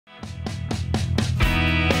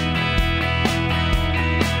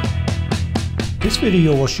This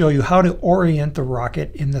video will show you how to orient the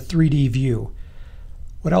rocket in the 3D view.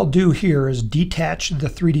 What I'll do here is detach the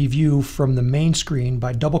 3D view from the main screen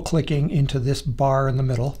by double-clicking into this bar in the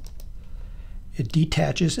middle. It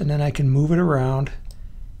detaches, and then I can move it around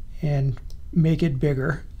and make it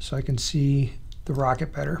bigger so I can see the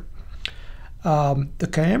rocket better. The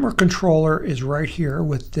camera controller is right here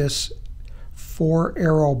with this 4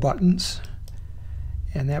 arrow buttons,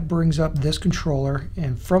 and that brings up this controller,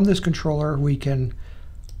 and from this controller we can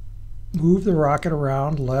move the rocket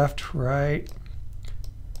around left, right.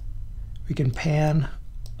 We can pan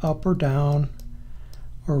up or down,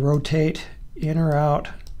 or rotate in or out,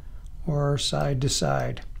 or side to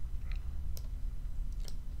side.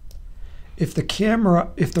 If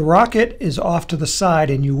the rocket is off to the side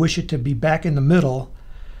and you wish it to be back in the middle,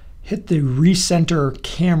 hit the recenter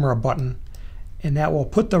camera button, and that will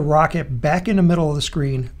put the rocket back in the middle of the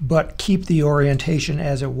screen but keep the orientation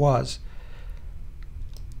as it was.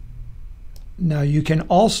 Now you can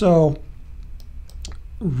also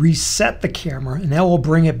reset the camera, and that will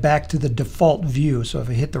bring it back to the default view. So if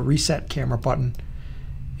I hit the reset camera button,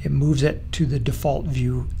 it moves it to the default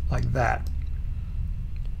view like that.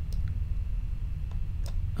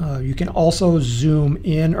 You can also zoom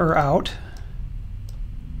in or out,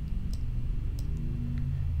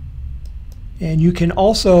 and you can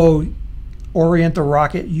also orient the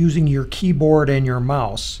rocket using your keyboard and your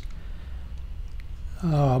mouse.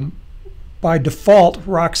 By default,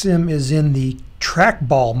 Rocksim is in the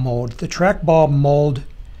trackball mode. The trackball mode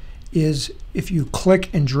is if you click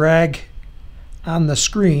and drag on the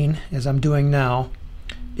screen, as I'm doing now,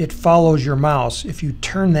 it follows your mouse. If you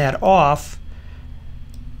turn that off,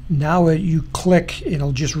 now you click,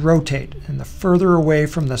 it'll just rotate, and the further away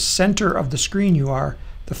from the center of the screen you are,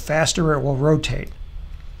 the faster it will rotate.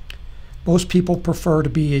 Most people prefer to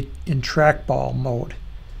be in trackball mode.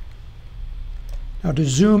 Now to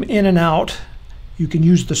zoom in and out, you can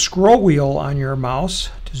use the scroll wheel on your mouse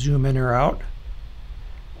to zoom in or out.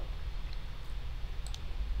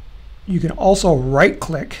 You can also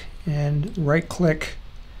right-click and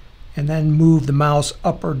then move the mouse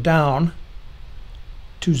up or down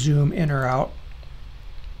to zoom in or out.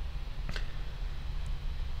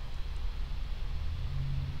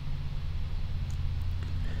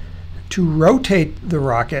 To rotate the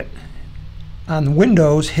rocket, on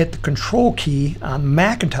Windows, hit the Control key. On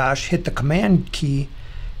Macintosh, hit the Command key,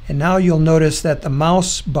 and now you'll notice that the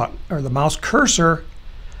mouse button or the mouse cursor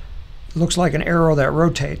looks like an arrow that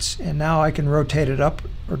rotates, and now I can rotate it up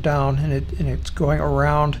or down, and it's going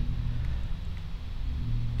around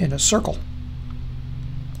in a circle.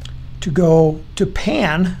 To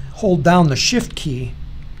pan, hold down the Shift key,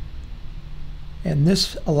 and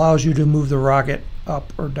this allows you to move the rocket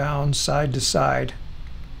up or down, side to side,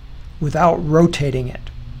 without rotating it.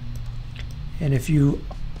 And if you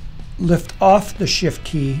lift off the Shift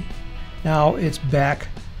key, now it's back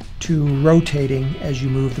to rotating as you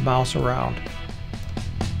move the mouse around.